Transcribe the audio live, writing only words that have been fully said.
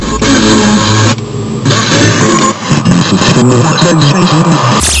What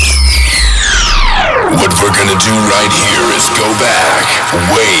we're gonna do right here is go back,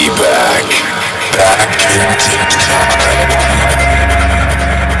 way back, back into time.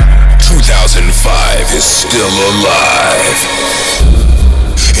 2005 is still alive.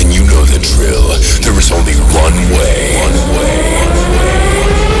 And you know the drill, there is only one way.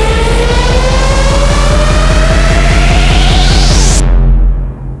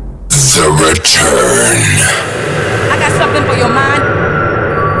 The return. I got something for your mind.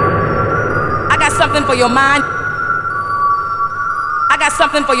 I got something for your mind. I got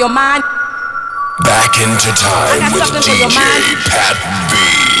something for your mind. Back into time with DJ Pat B.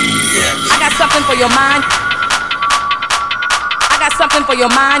 I got something for your mind. I got something for your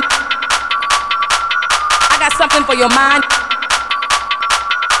mind. I got something for your mind.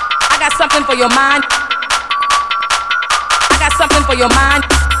 I got something for your mind. I got something for your mind.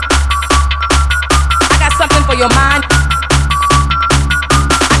 I got something for your mind.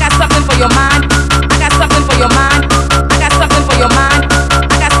 I got something for your mind. I got something for your mind. I got something for your mind.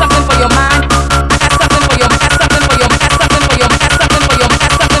 I got something for your mind. I got something for your. I got something for your. I got something for your. I got something for your. I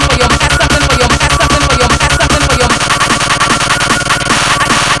got something for your. I got something for your. I got something for your. I got something for your.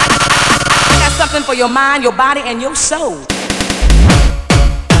 I got something for your mind, your body, and your soul.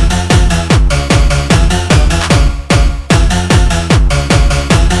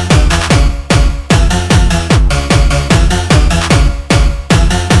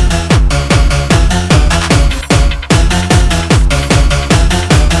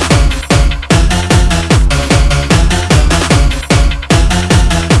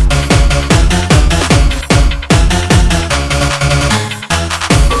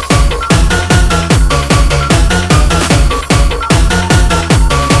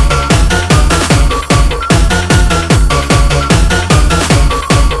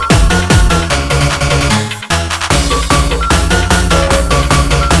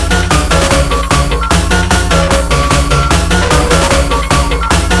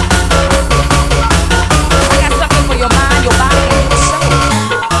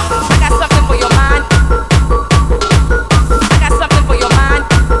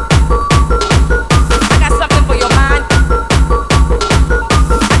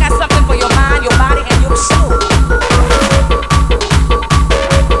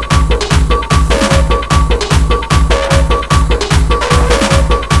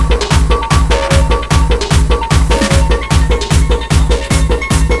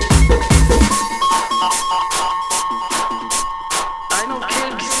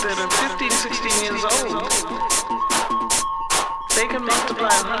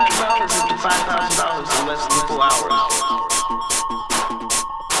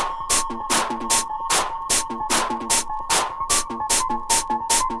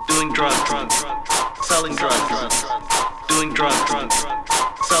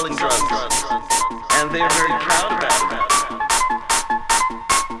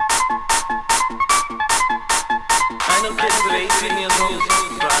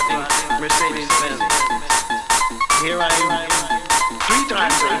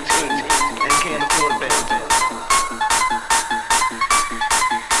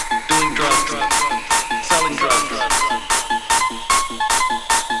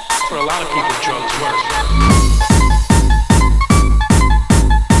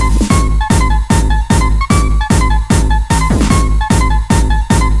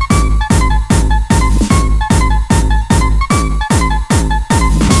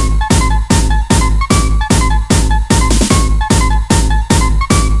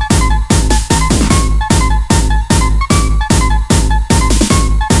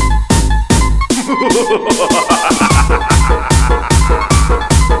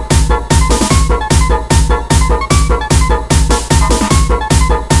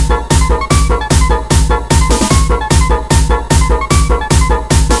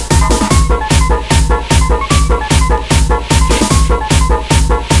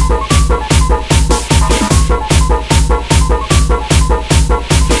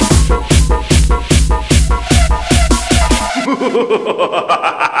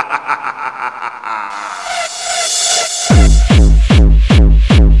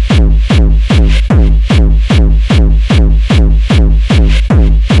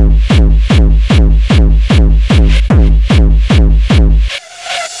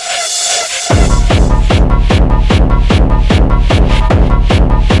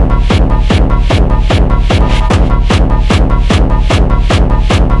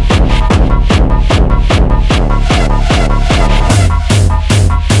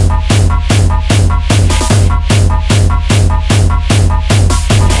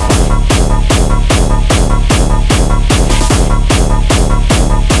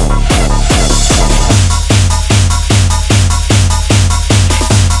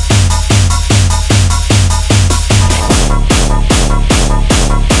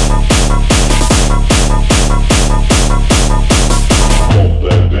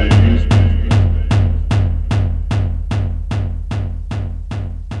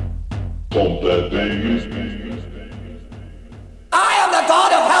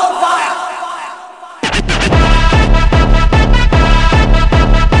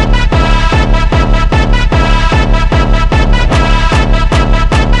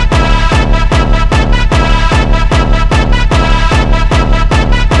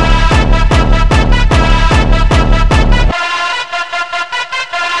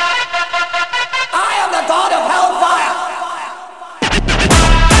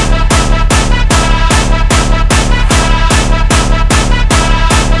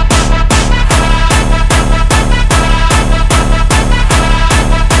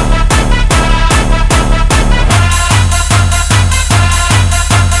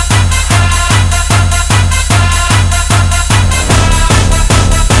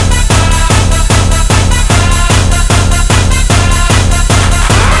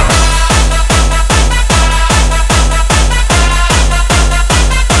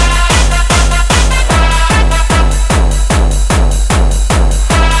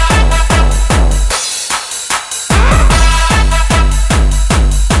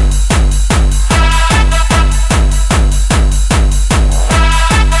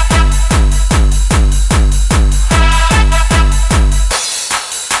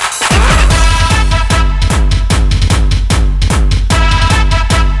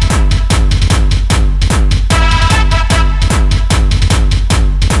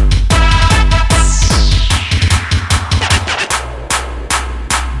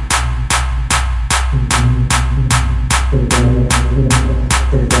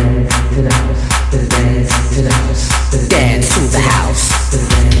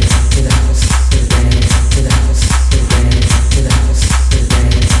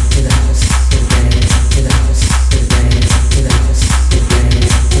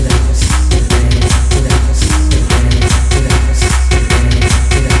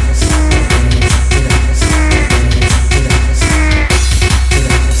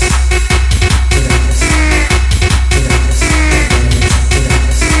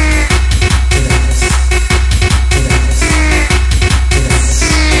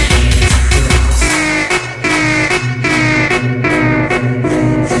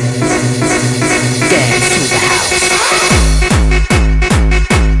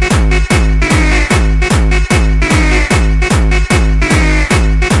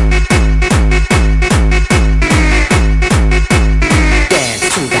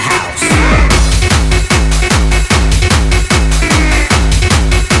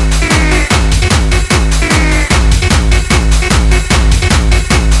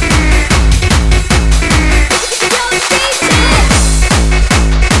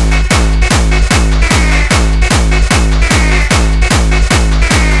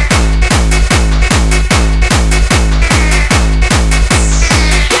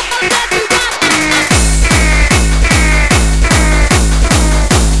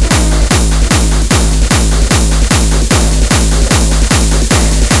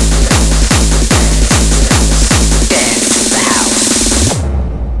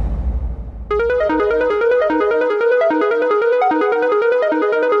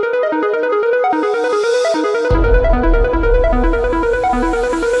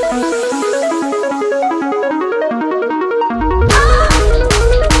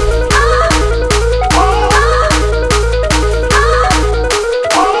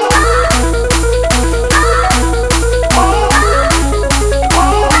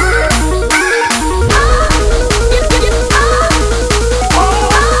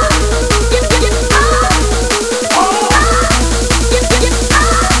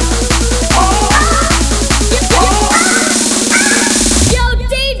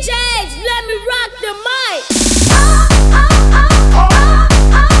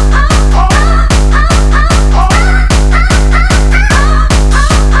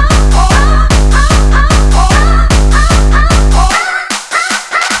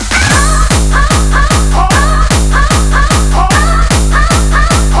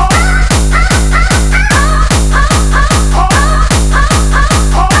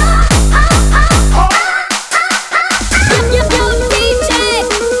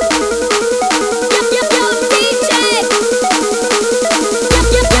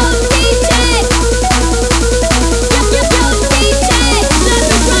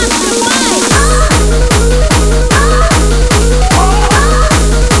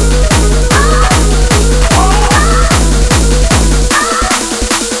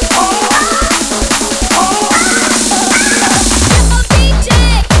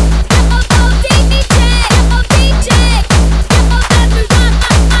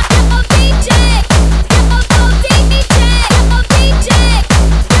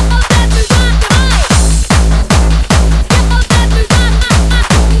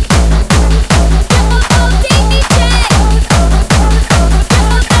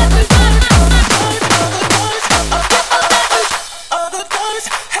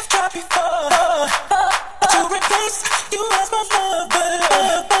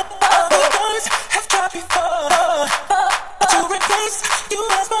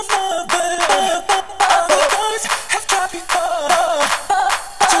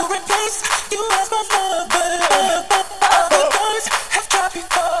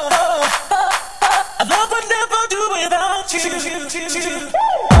 Love would never do without you.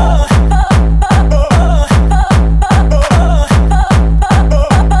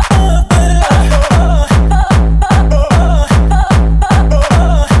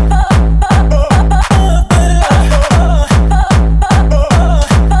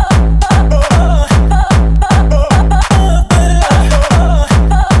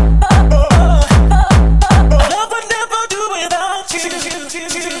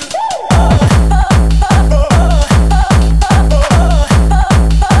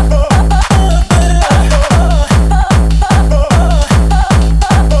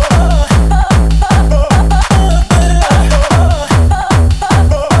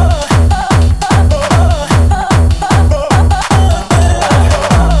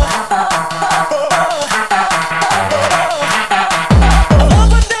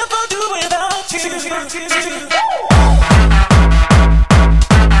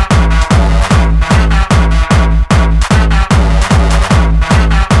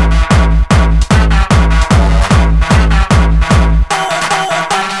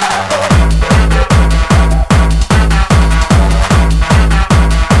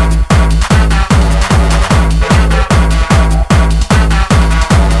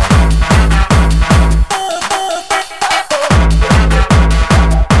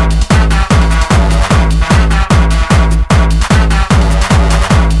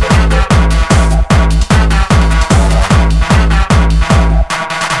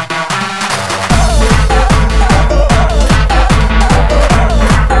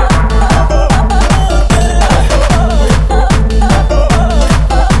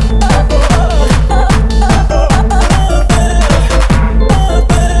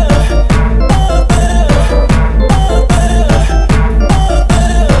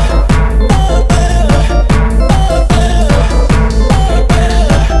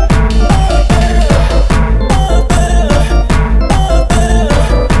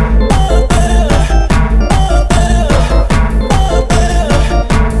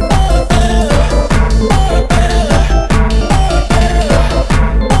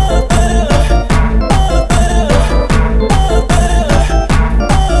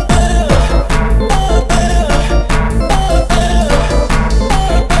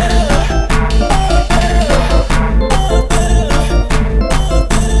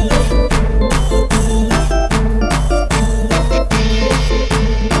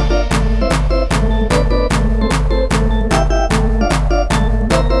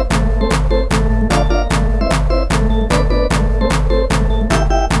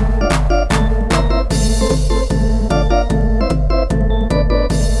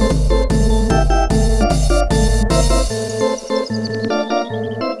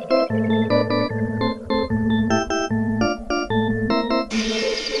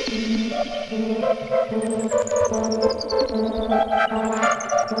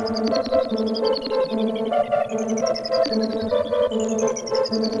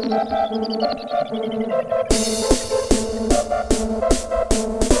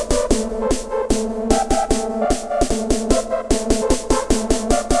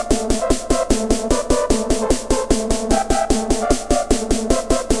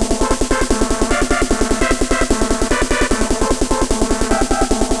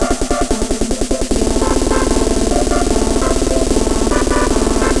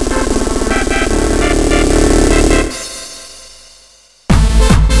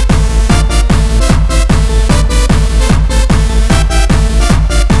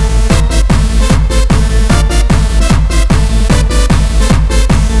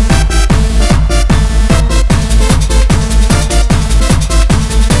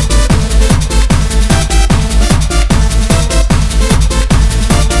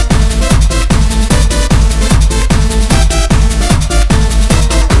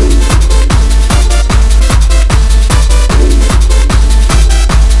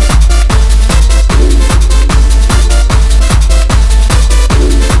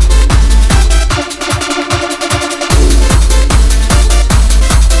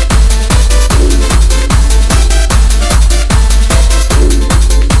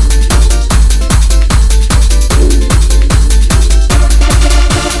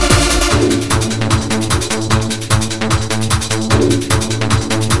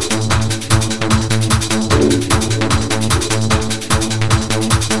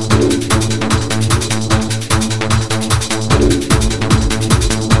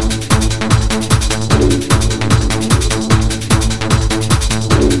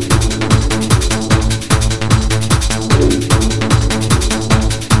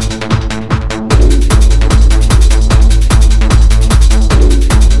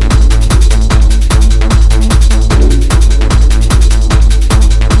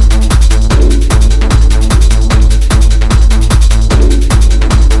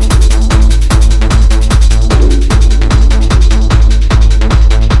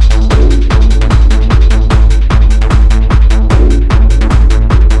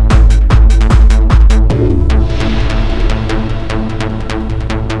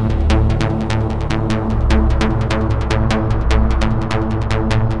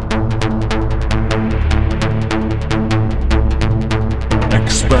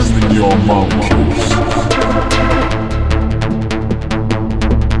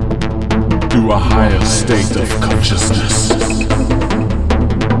 higher state of consciousness,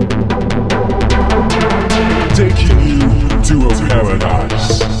 taking you to a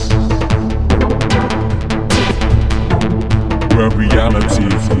paradise where reality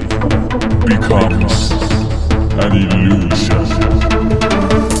becomes an illusion.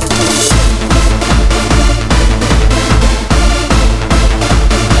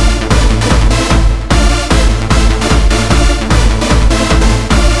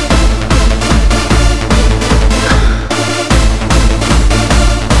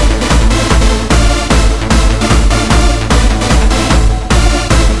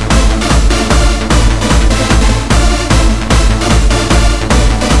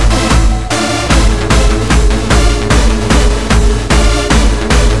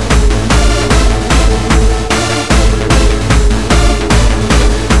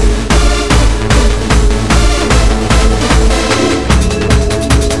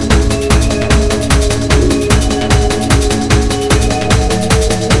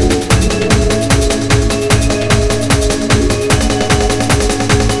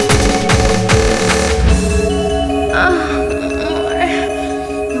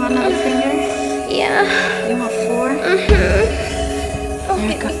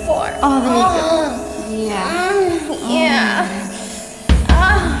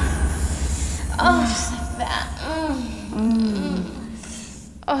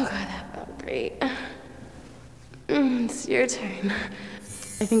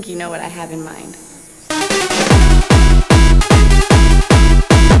 I think you know what I have in mind.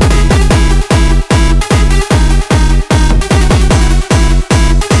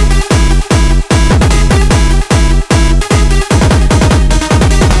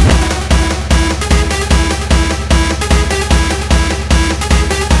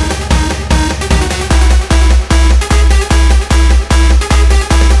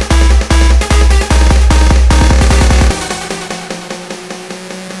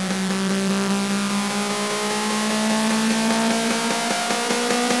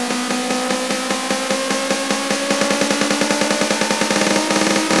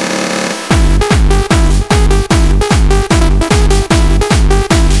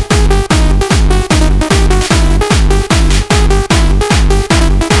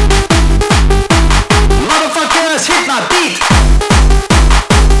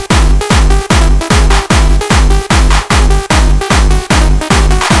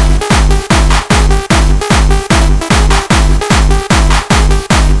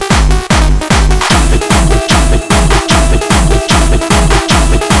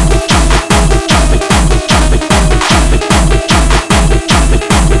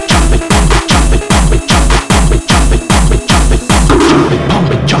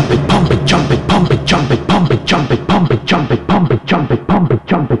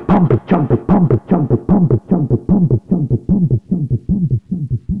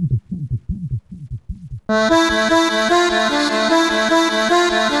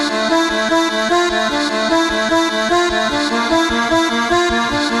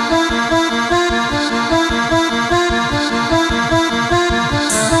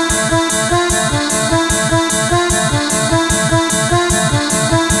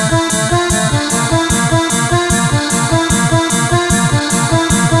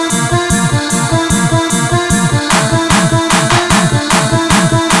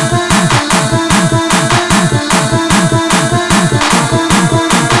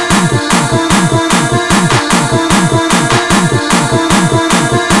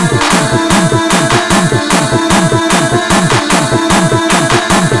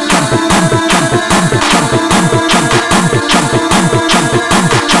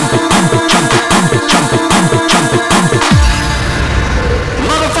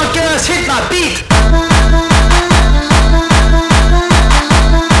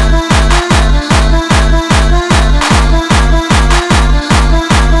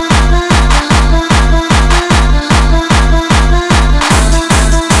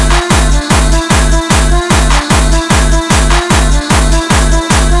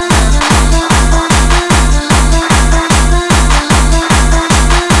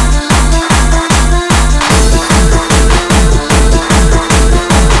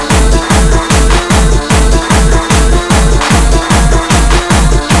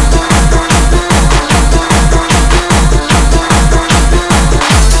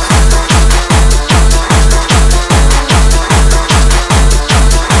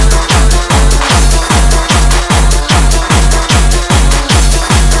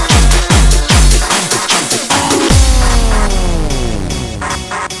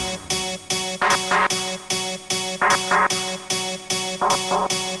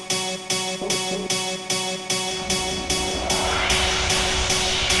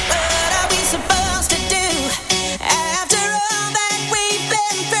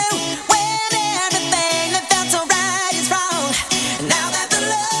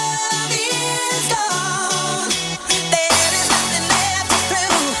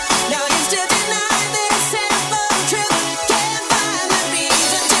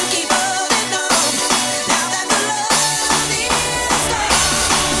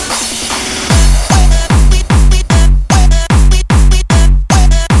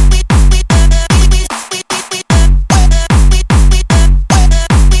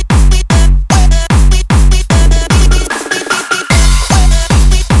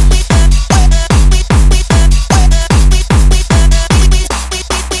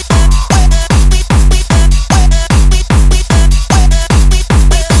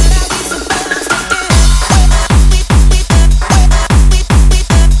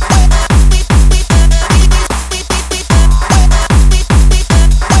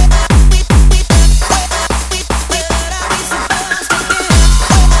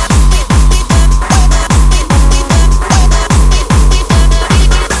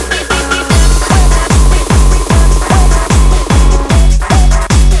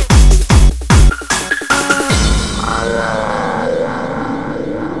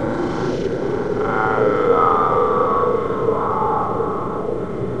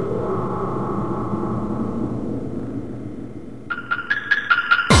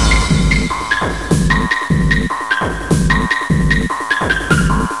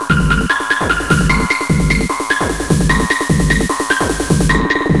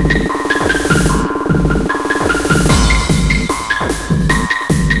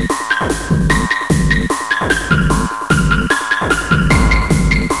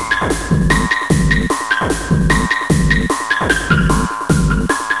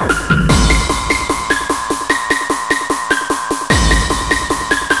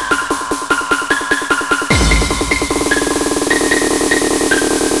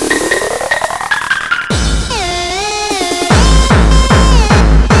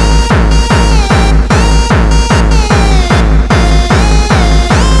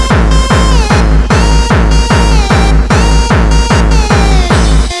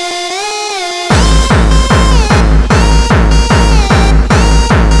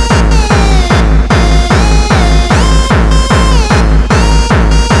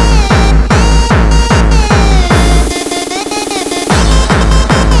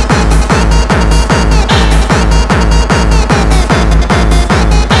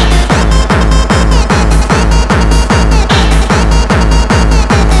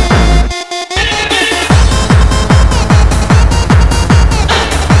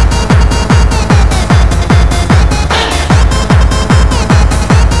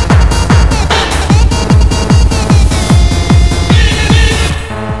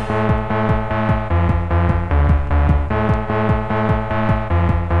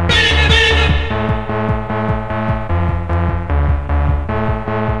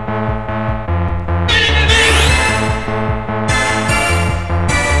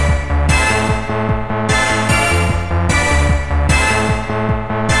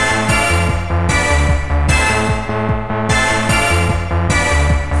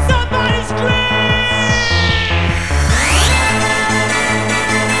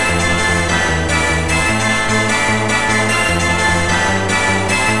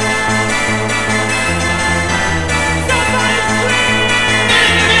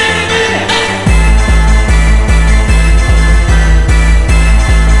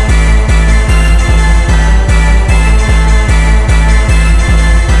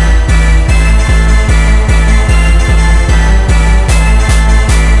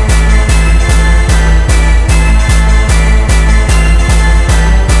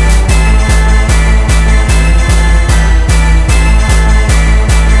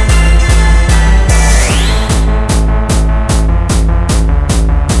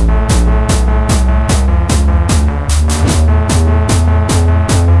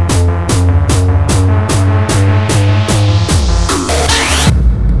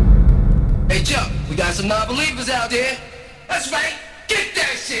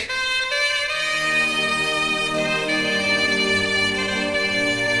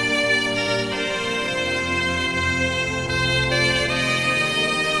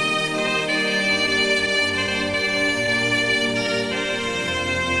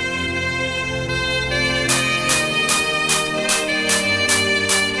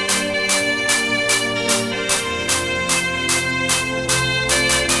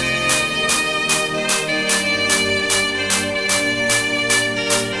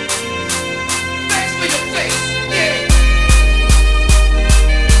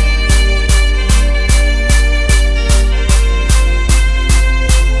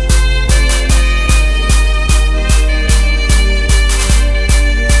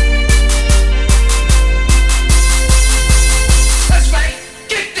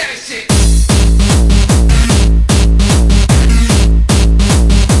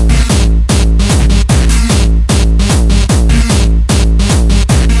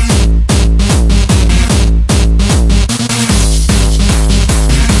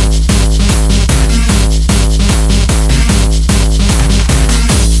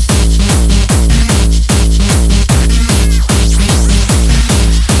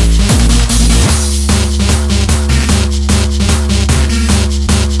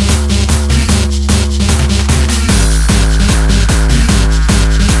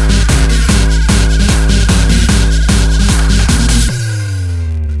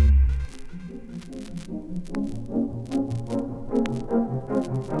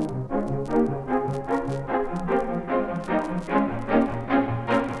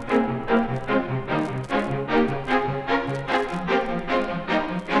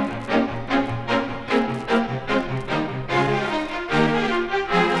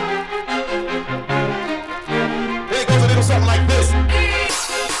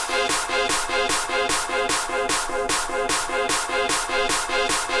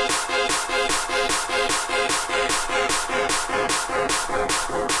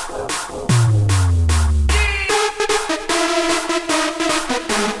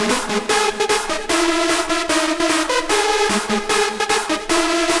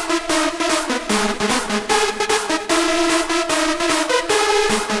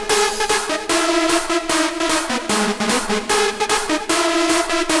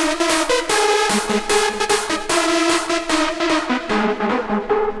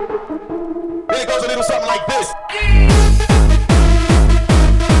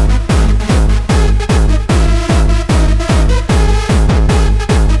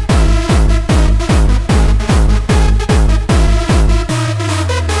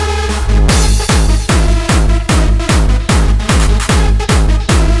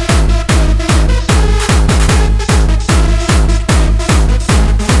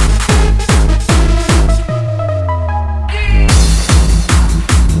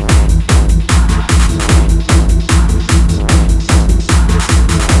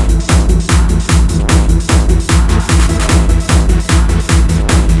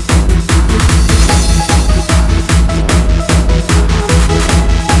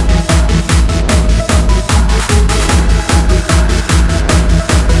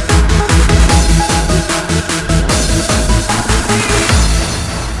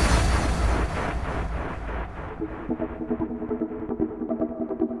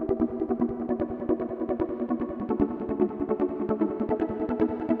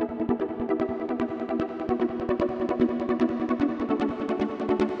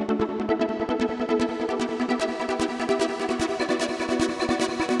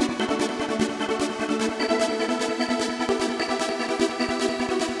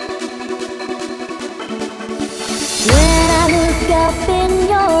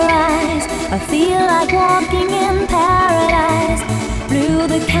 I feel like walking in paradise. Blew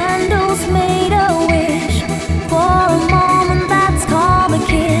the candles, made a wish for a moment that's called a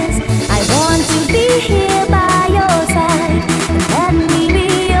kiss. I want to be here by your side. Let me be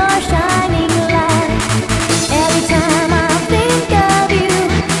your shining light. Every time I think of you,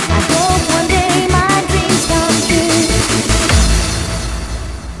 I hope one day my dreams come true.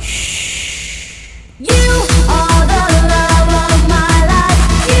 Shh. You are the love of my life.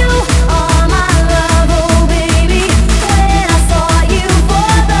 You are my love, oh baby. When I saw you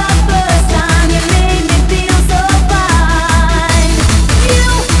for the first time, you made me feel so fine. You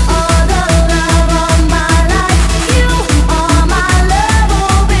are the love of my life. You are my love,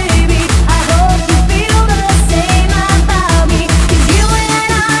 oh baby. I hope you feel the same about me, 'cause you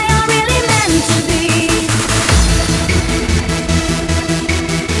and I are really meant to be.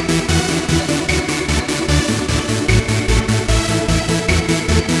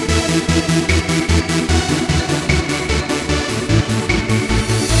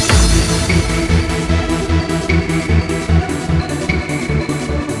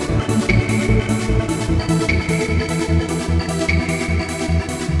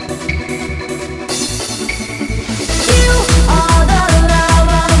 You are the love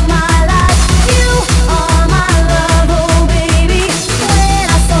of my life. You are my love, oh baby. When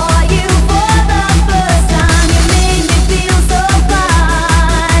I saw you for the first time, you made me feel so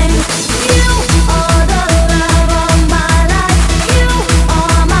fine. You are the love of my life. You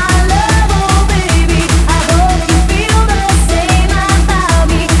are my love, oh baby. I hope you feel the same about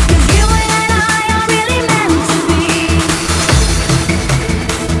me, 'cause you and I are really meant to be.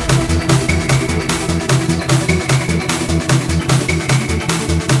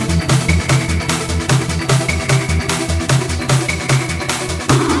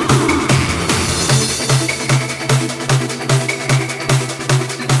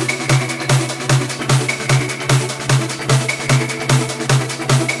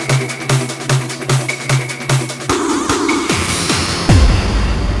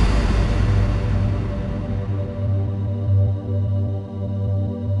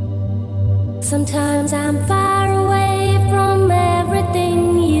 Sometimes I'm far away from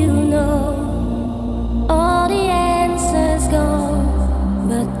everything you know. All the answers gone,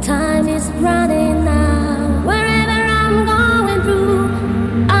 but time is running out. Wherever I'm going through,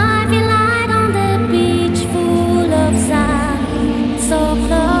 I feel like on the beach full of sand, so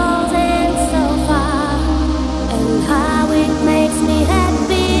close and so far, and how it makes me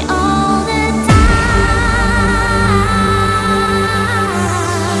happy.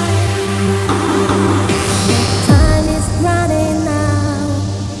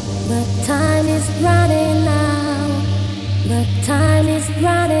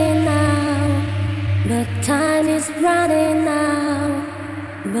 is running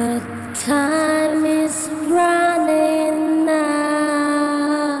out, but time is running out.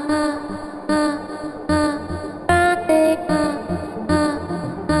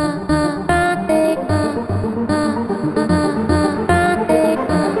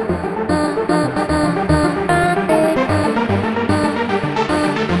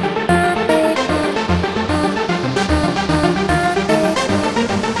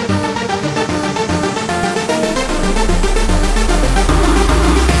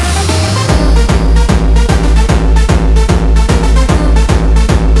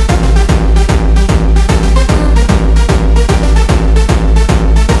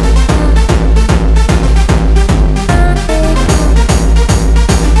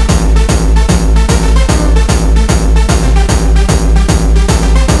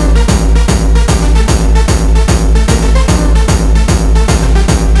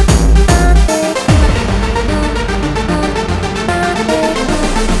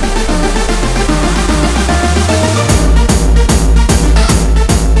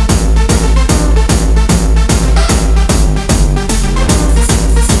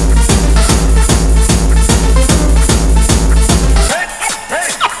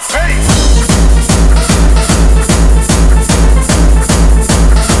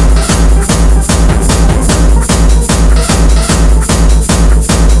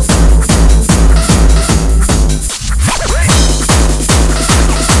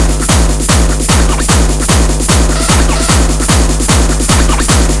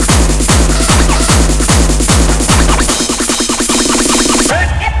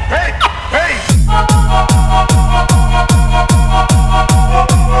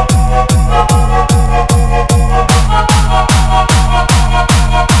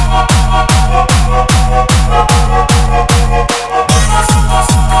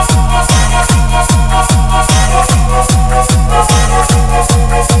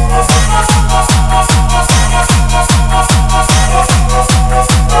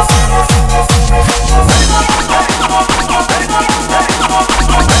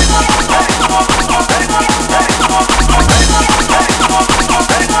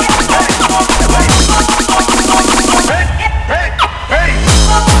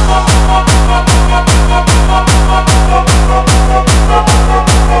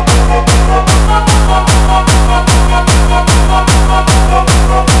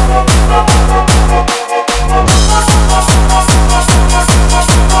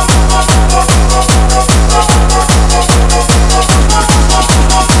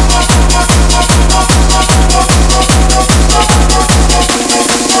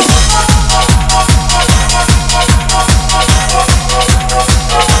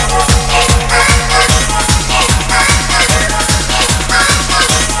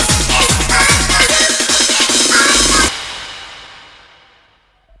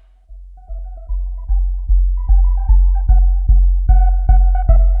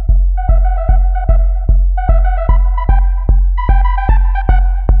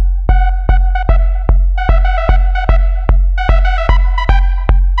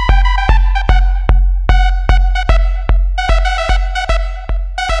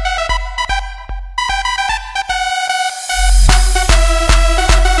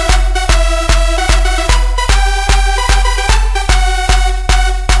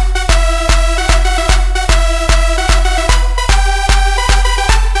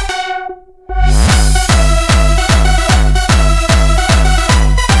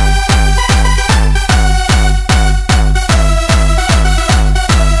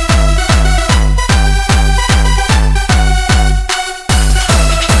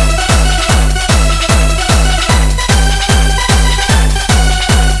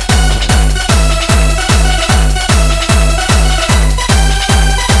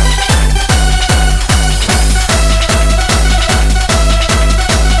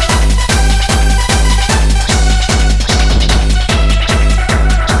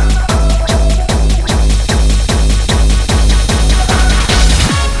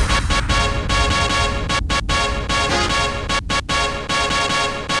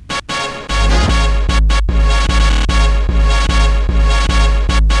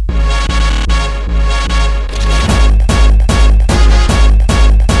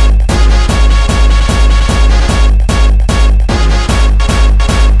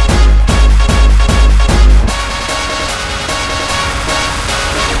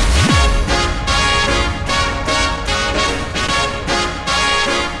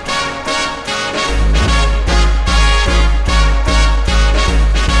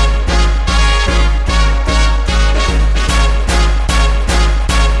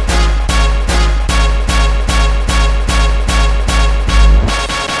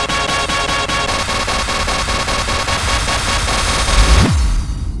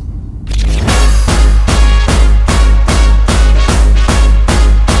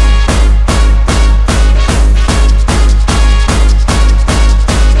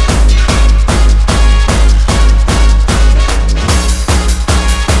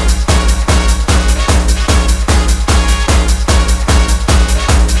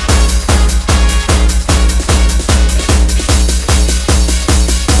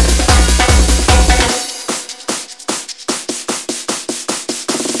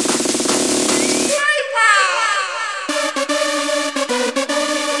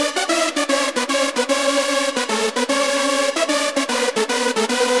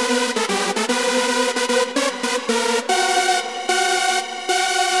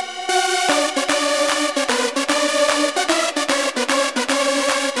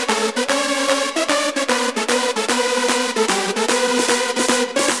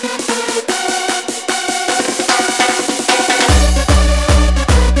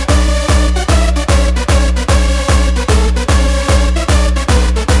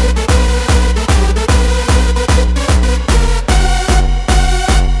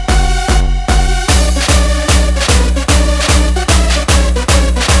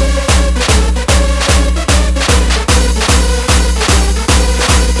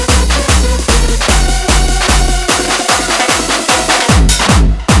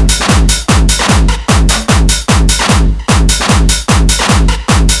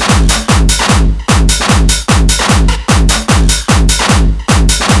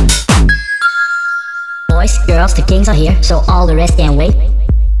 girls, the kings are here, so all the rest can wait.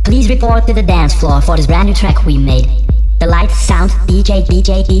 Please report to the dance floor for this brand new track we made. The lights, sound,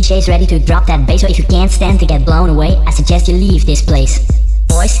 DJ's ready to drop that bass. So if you can't stand to get blown away, I suggest you leave this place.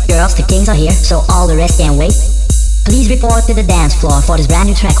 Boys, girls, the kings are here, so all the rest can wait. Please report to the dance floor for this brand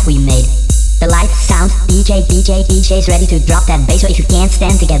new track we made. The lights, sound, DJ's ready to drop that bass. So if you can't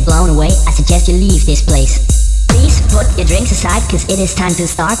stand to get blown away, I suggest you leave this place. Please put your drinks aside, cause it is time to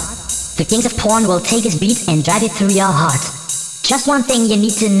start. The kings of porn will take this beat and drive it through your heart. Just one thing you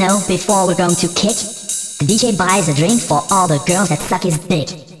need to know before we're going to kick. The DJ buys a drink for all the girls that suck his dick.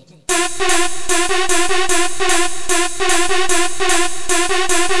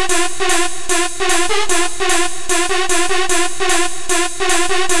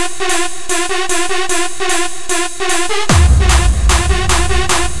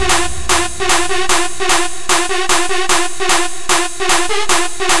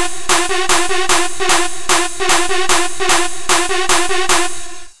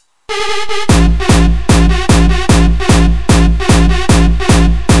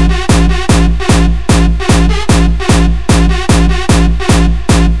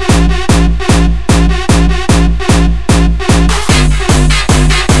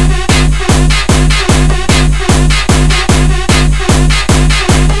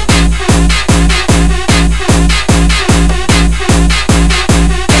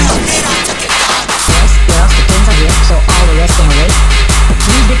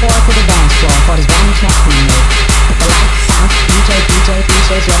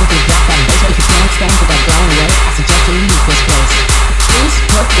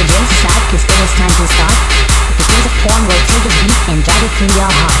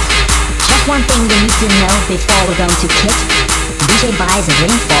 Before we're going to kick, the DJ buys a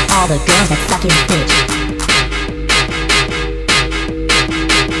drink for all the girls that suck his dick.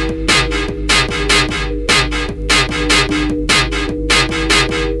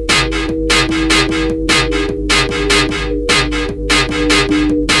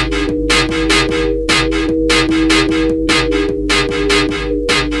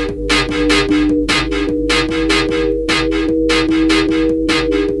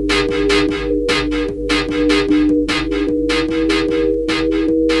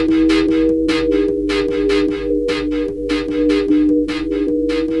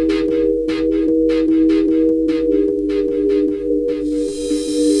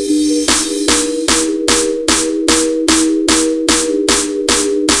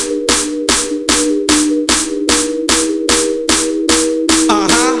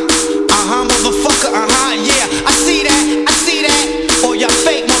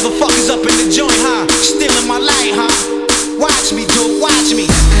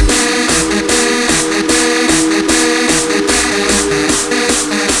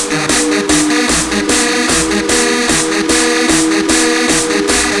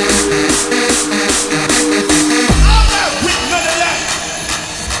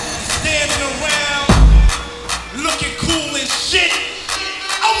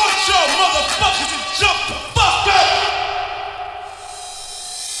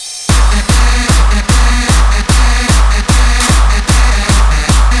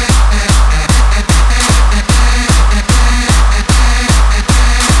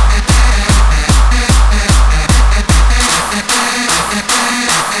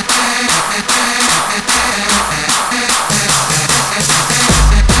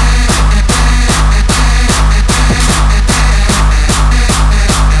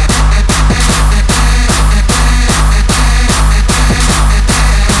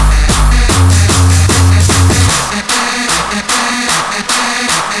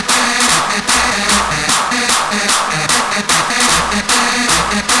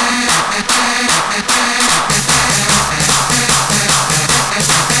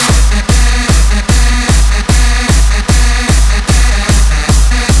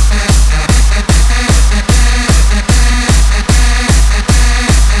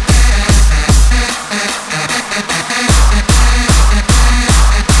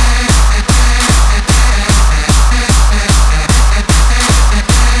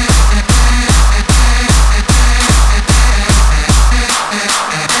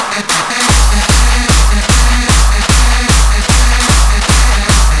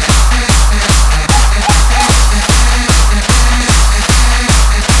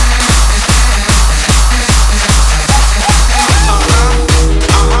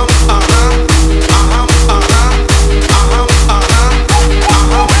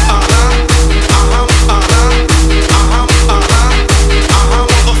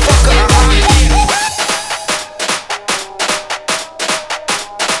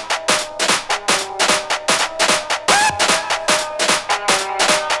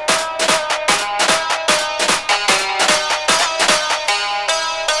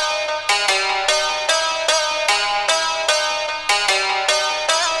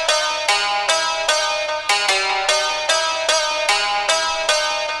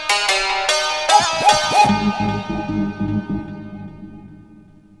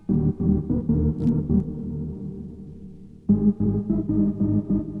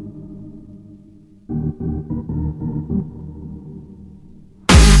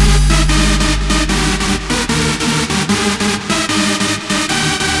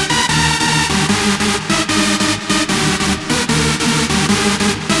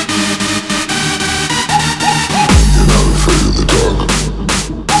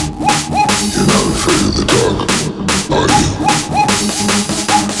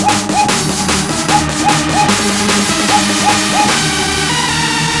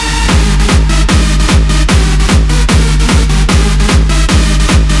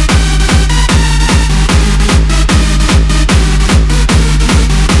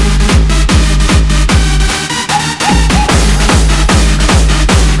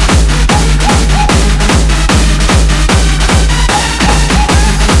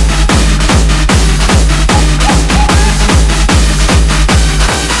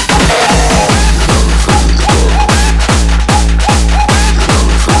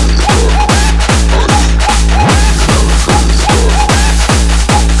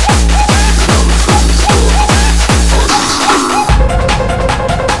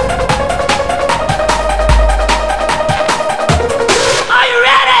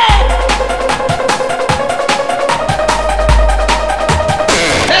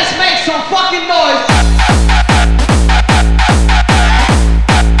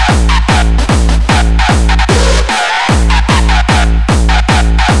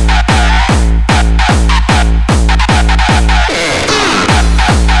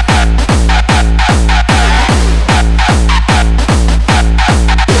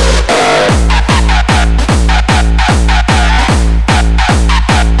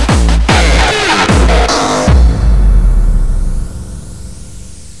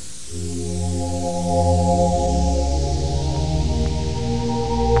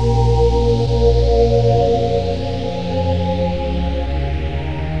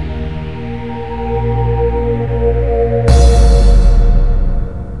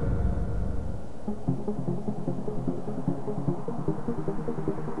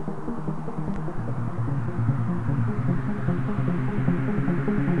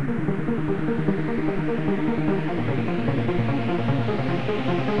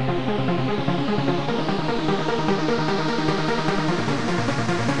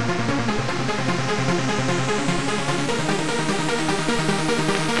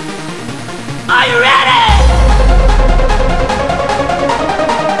 Are you ready?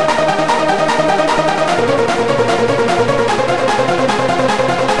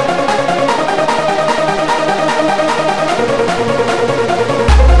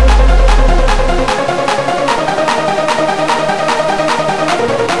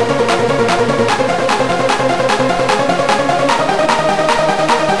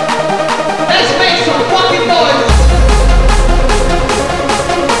 Let's make some fucking noise!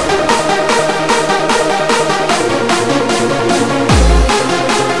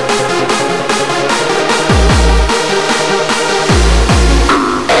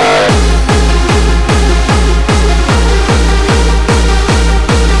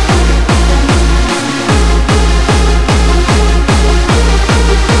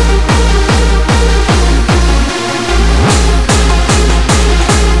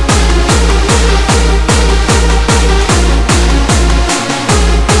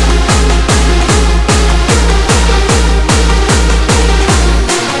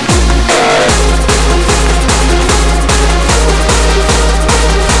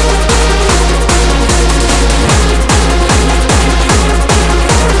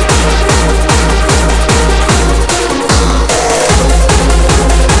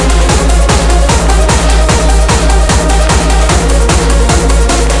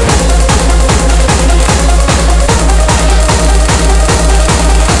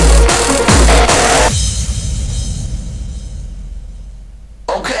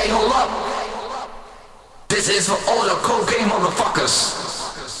 Okay, hold up. This is for all the cocaine motherfuckers.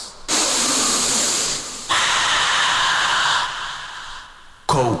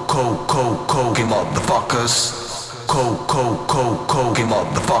 Cocaine motherfuckers. Cocaine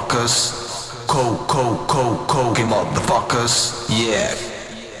motherfuckers. Cocaine motherfuckers. Yeah.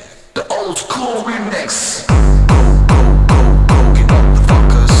 The old school remix.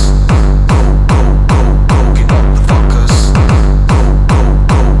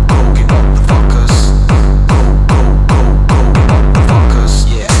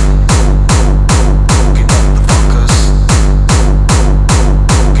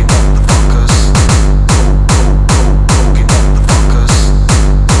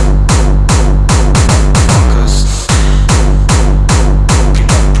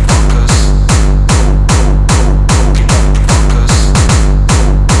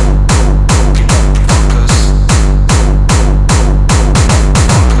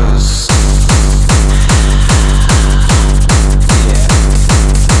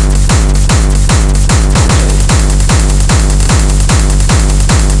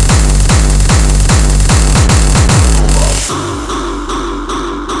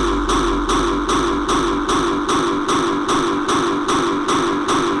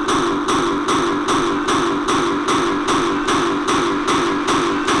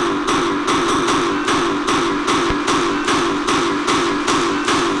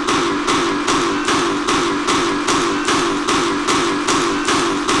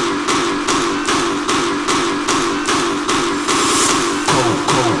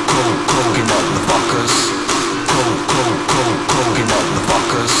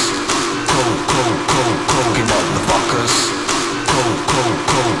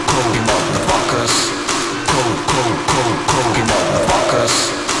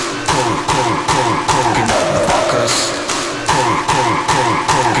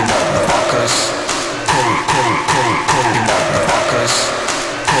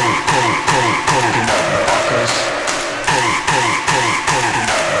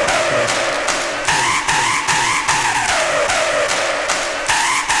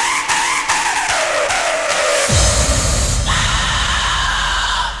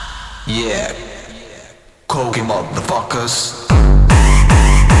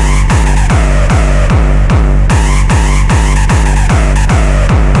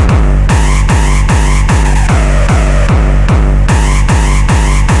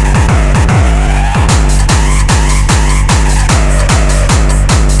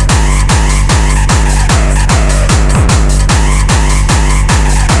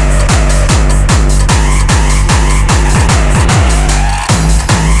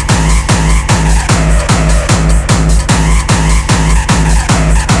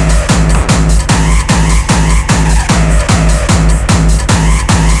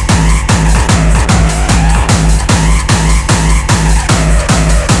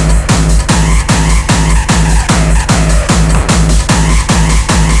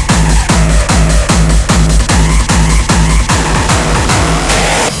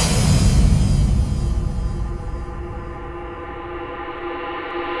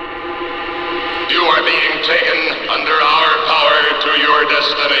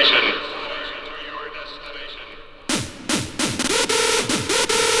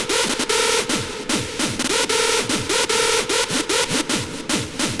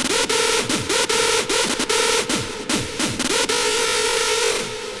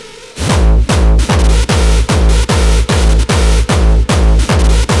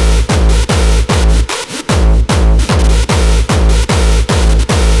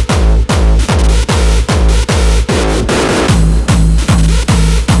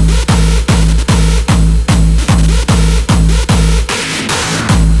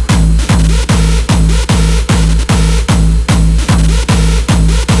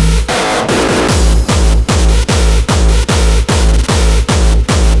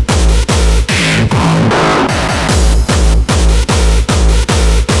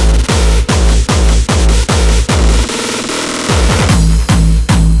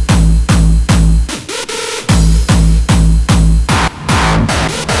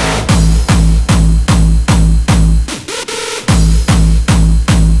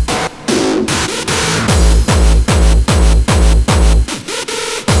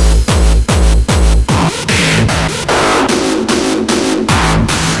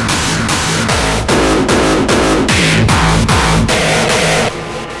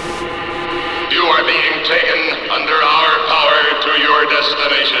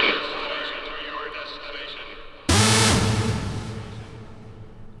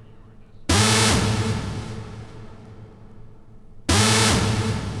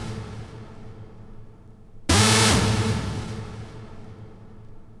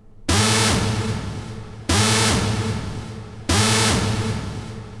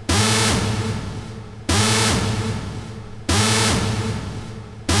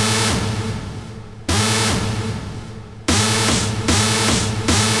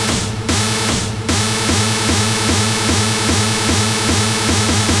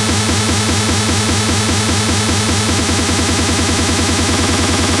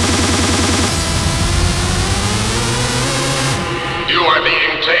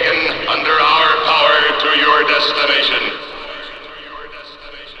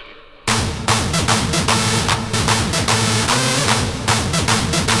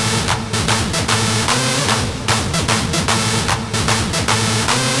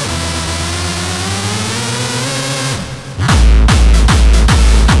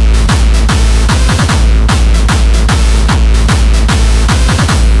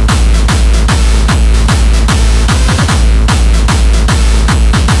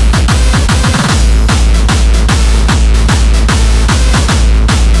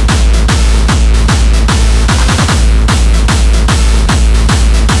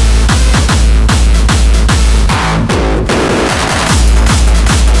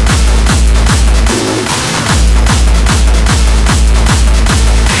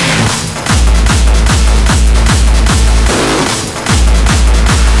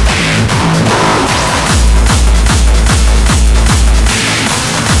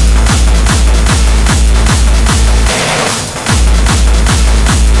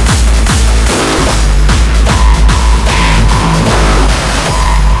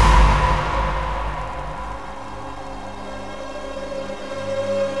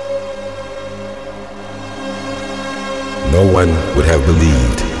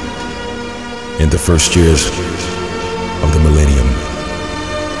 believed in the first years of the millennium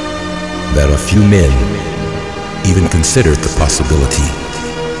that a few men even considered the possibility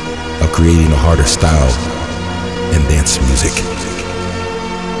of creating a harder style in dance music.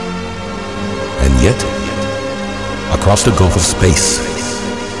 And yet, across the gulf of space,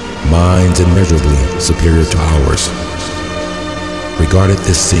 minds immeasurably superior to ours regarded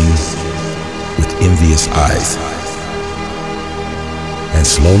this scene with envious eyes. And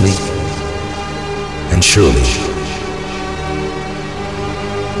slowly and surely,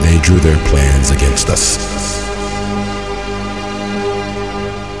 they drew their plans against us.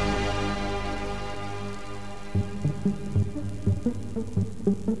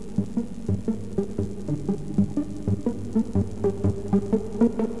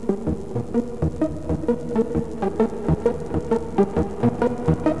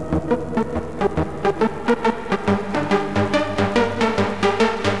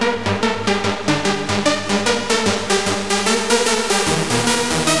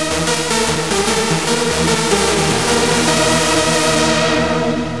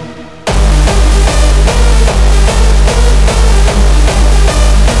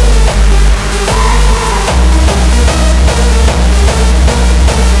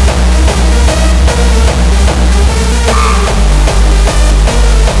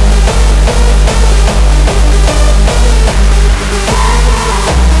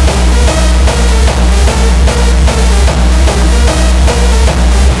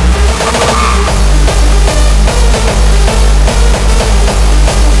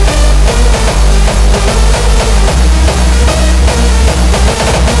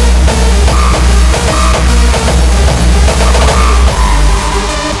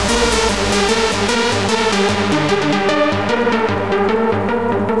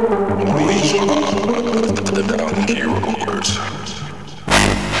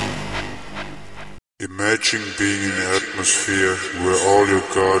 Imagine being in an atmosphere where all your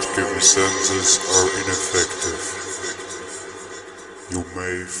God-given senses are ineffective. You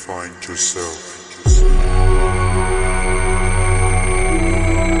may find yourself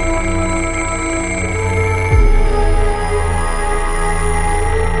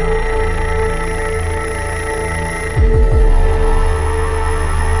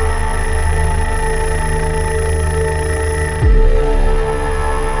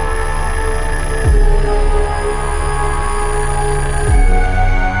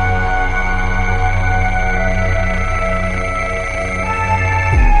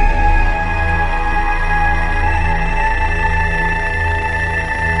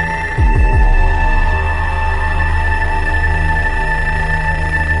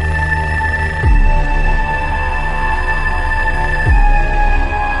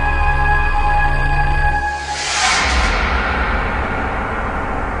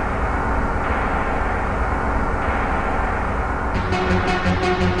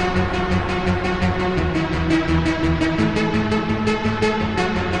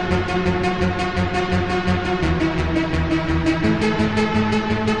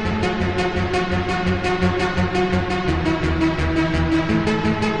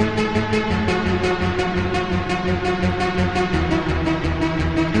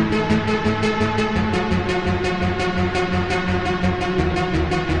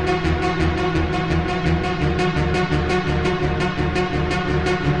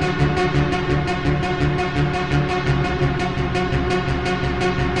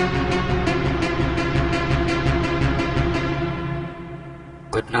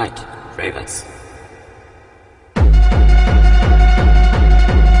Good night, Ravens.